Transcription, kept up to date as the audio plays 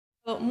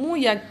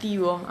muy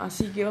activo,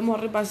 así que vamos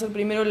a repasar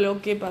primero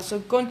lo que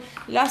pasó con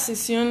la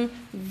sesión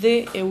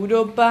de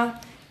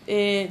Europa.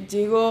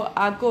 Llegó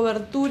a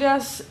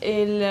coberturas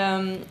el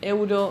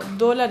euro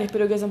dólar,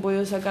 espero que hayan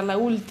podido sacar la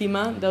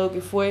última, dado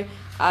que fue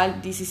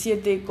al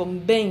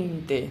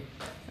 17,20.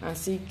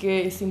 Así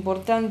que es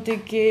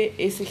importante que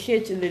ese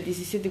hedge del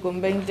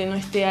 17,20 no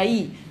esté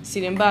ahí.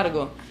 Sin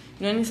embargo,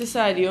 no es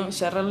necesario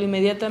cerrarlo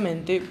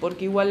inmediatamente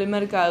porque igual el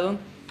mercado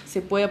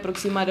se puede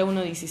aproximar a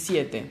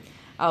 1,17.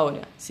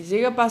 Ahora, si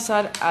llega a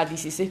pasar a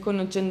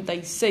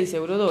 16,86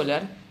 euro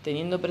dólar,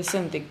 teniendo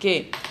presente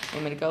que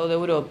el mercado de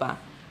Europa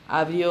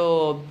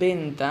abrió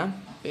venta,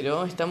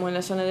 pero estamos en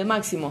la zona de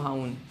máximos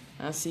aún.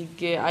 Así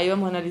que ahí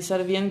vamos a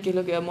analizar bien qué es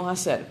lo que vamos a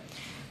hacer.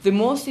 The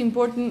most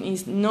important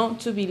is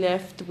not to be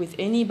left with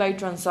any buy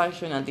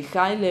transaction at the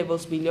high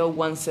levels below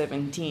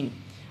 117.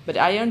 But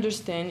I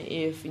understand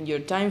if in your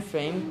time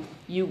frame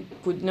you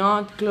could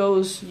not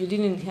close, you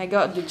didn't have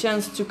got the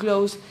chance to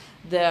close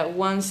the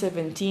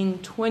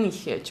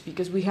 117.20 hedge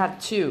because we had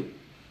two.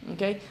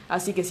 Okay?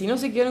 Así que si no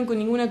se quedaron con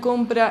ninguna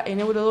compra en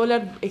euro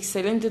dólar,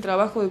 excelente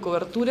trabajo de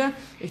cobertura.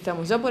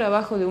 Estamos ya por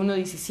abajo de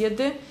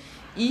 1.17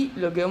 y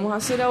lo que vamos a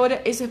hacer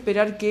ahora es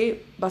esperar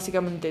que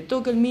básicamente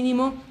toque el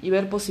mínimo y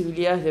ver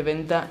posibilidades de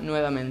venta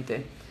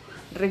nuevamente.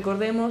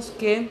 Recordemos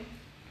que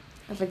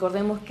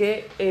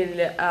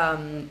el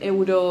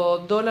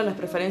euro dólar, las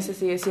preferencias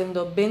sigue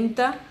siendo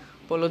venta,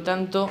 por lo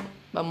tanto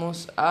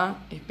vamos a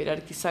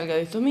esperar que salga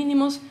de estos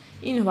mínimos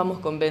y nos vamos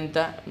con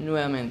venta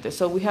nuevamente.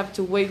 So we have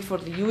to wait for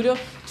the euro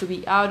to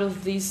be out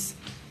of these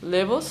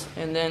levels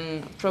and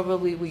then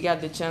probably we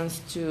got the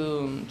chance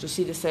to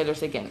see the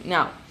sellers again.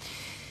 Now,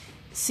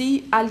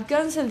 si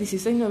alcanza el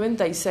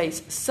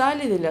 16.96,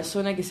 sale de la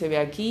zona que se ve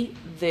aquí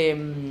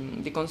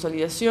de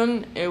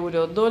consolidación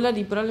euro-dólar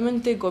y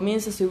probablemente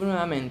comience a subir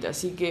nuevamente.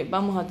 Así que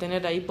vamos a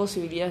tener ahí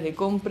posibilidades de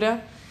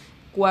compra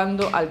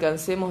cuando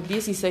alcancemos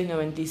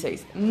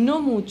 16.96. No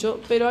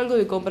mucho, pero algo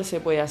de compra se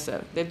puede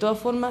hacer. De todas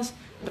formas,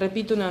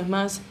 repito una vez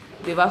más,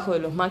 debajo de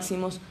los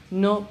máximos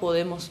no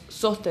podemos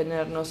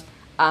sostenernos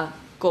a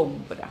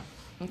compra.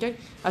 ¿Okay?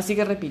 Así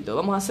que repito,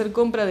 vamos a hacer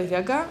compra desde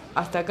acá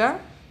hasta acá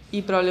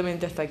y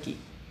probablemente hasta aquí,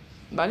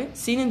 ¿vale?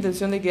 Sin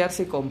intención de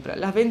quedarse compra.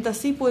 Las ventas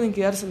sí pueden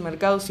quedarse en el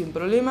mercado sin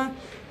problema.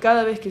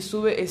 Cada vez que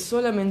sube es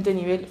solamente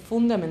nivel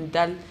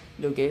fundamental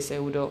lo que es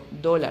euro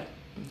dólar.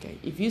 Okay.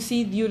 If you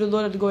see the euro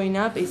dollar going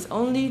up, it's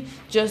only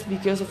just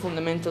because of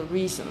fundamental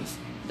reasons.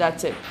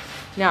 That's it.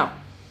 Now,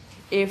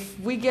 if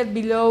we get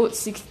below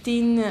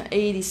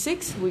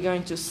 16.86, we're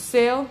going to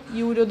sell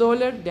euro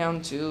dollar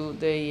down to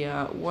the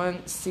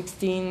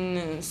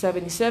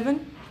 116.77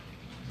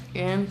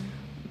 and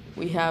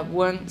we have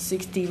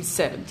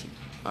 116.70.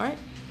 All right.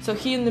 So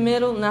here in the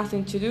middle,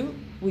 nothing to do.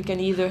 We can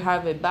either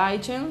have a buy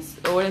chance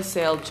or a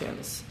sell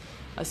chance.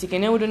 Así que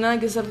en euro nada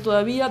que hacer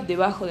todavía,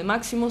 debajo de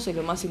máximos es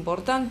lo más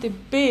importante,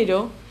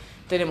 pero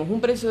tenemos un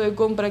precio de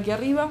compra aquí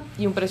arriba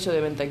y un precio de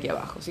venta aquí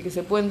abajo. Así que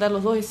se pueden dar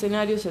los dos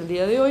escenarios el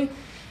día de hoy.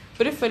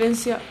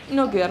 Preferencia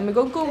no quedarme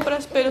con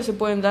compras, pero se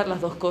pueden dar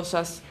las dos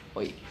cosas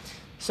hoy.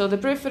 So the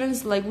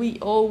preference, like we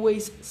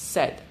always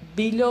said,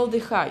 below the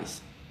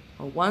highs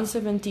of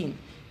 117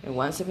 and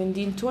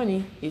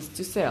 117.20 is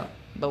to sell.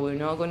 But we're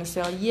not going to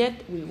sell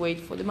yet. We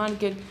wait for the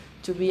market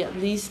to be at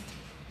least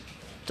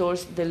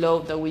towards the low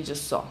that we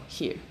just saw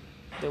here,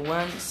 the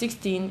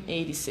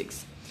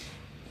 116.86.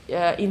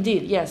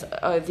 Indeed, yes,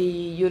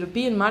 the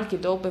European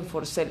market opened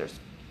for sellers.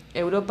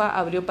 Europa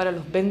abrió para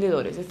los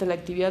vendedores. Esta es la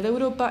actividad de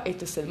Europa,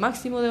 este es el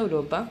máximo de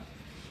Europa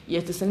y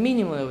este es el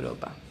mínimo de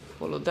Europa.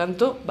 Por lo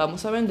tanto,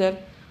 vamos a vender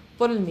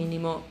por el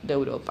mínimo de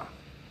Europa.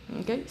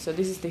 Okay? So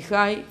this is the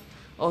high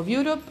of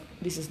Europe,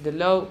 this is the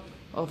low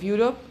of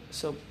Europe,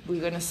 so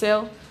we're going to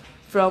sell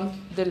from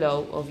the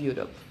low of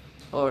Europe.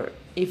 Or,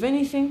 if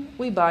anything,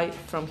 we buy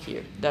from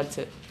here. That's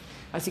it.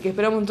 Así que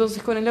esperamos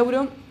entonces con el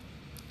euro.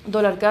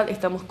 Dólar CAD,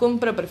 estamos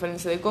compra,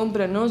 preferencia de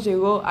compra. No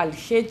llegó al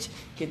hedge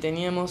que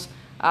teníamos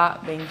a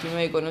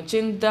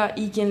 29,80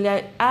 y quien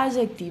le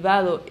haya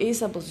activado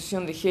esa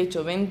posición de hedge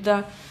o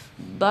venta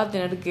va a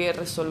tener que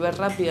resolver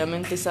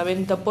rápidamente esa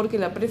venta porque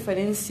la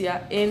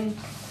preferencia en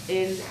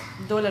el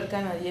dólar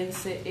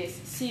canadiense es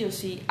sí o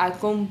sí a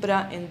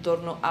compra en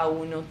torno a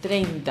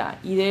 1.30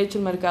 y de hecho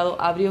el mercado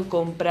abrió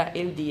compra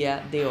el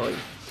día de hoy.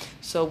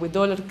 So with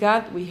dollar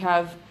CAD we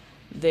have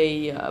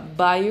the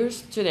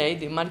buyers today,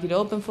 the market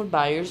open for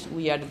buyers,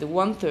 we are at the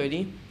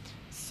 1.30.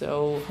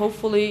 So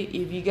hopefully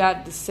if you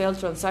got the sell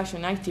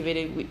transaction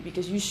activated,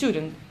 because you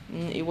shouldn't,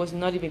 it was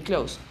not even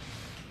close.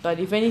 But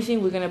if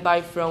anything, we're going to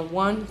buy from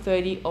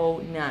 1.30.09.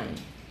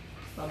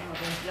 Vamos a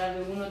comprar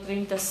de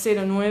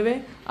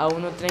 1.30.09 a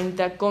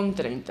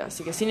 1.30.30.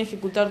 Así que sin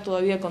ejecutar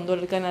todavía con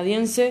dólar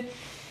canadiense.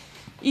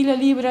 Y la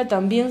libra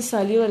también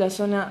salió de la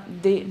zona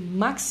de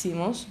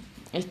máximos.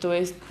 Esto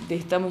es,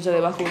 estamos ya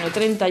debajo de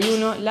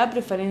 1.31. La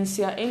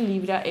preferencia en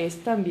libra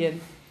es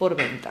también por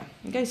venta.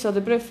 Okay, so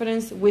the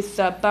preference with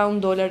the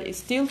pound dollar is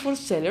still for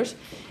sellers.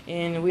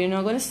 And we're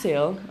not going to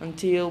sell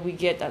until we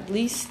get at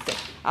least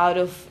out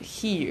of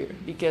here.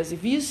 Because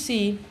if you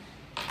see,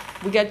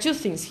 we got two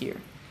things here.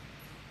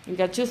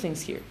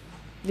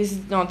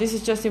 This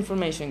is just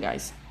information,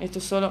 guys. Esto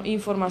es solo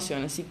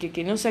información, así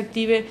que no se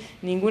active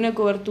ninguna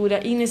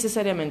cobertura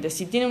innecesariamente.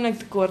 Si tiene una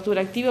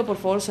cobertura activa, por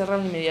favor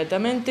cerrarla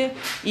inmediatamente.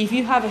 If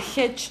you have a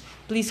hedge,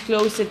 please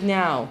close it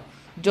now.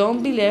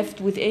 Don't be left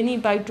with any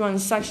buy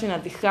transaction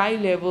at the high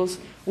levels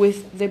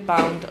with the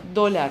pound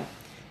dollar.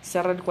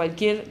 Cerrar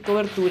cualquier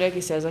cobertura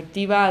que se haya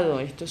activado.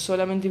 Esto es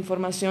solamente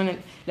información.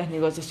 Las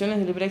negociaciones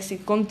del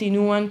Brexit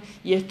continúan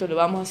y esto lo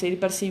vamos a seguir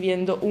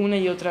percibiendo una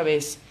y otra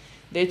vez.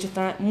 De hecho,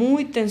 está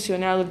muy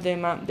tensionado el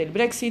tema del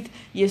Brexit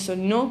y eso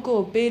no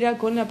coopera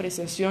con la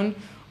apreciación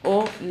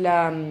o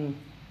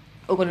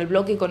con el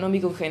bloque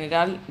económico en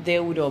general de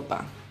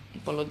Europa.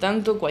 Por lo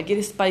tanto, cualquier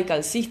spike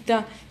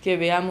alcista que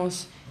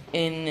veamos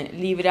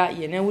en libra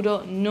y en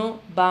euro no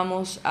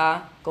vamos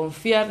a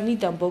confiar ni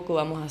tampoco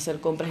vamos a hacer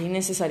compras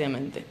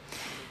innecesariamente.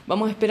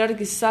 Vamos a esperar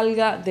que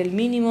salga del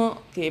mínimo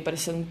que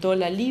presentó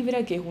la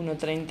libra, que es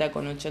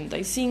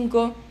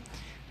 1.30,85.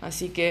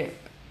 Así que,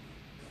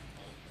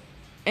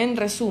 en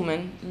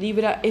resumen,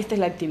 libra, esta es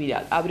la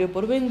actividad. Abrió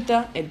por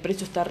venta, el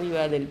precio está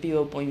arriba del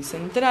pivot point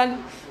central.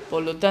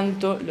 Por lo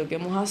tanto, lo que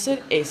vamos a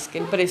hacer es que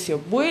el precio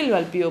vuelva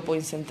al pivot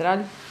point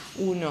central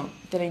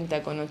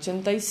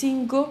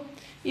 1.30,85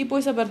 y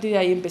pues a partir de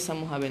ahí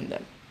empezamos a vender.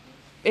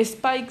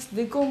 Spikes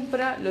de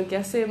compra, lo que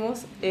hacemos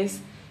es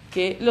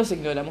que los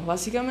ignoramos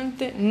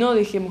básicamente, no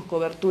dejemos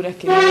coberturas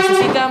que no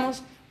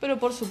necesitamos, pero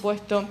por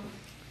supuesto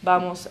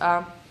vamos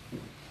a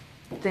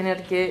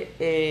tener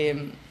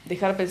que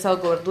dejar pensado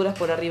coberturas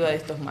por arriba de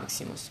estos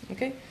máximos.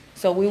 Okay?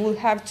 So we will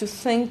have to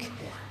think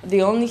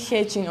the only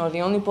hedging or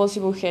the only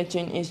possible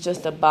hedging is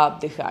just above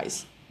the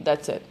highs.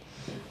 That's it.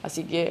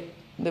 Así que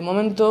de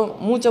momento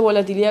mucha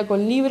volatilidad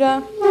con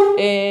libra,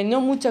 no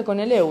mucha con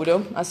el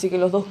euro, así que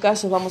en los dos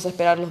casos vamos a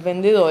esperar los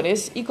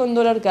vendedores y con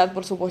dólar CAD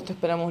por supuesto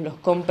esperamos los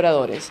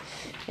compradores.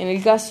 En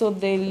el caso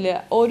del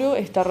oro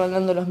está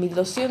rondando los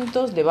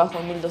 1200, debajo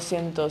de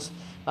 1200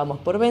 vamos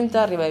por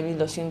venta, arriba de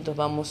 1200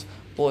 vamos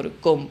por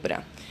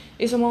compra.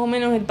 Eso es más o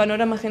menos el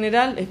panorama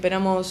general.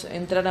 Esperamos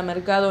entrar a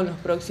mercado en los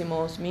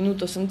próximos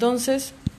minutos entonces.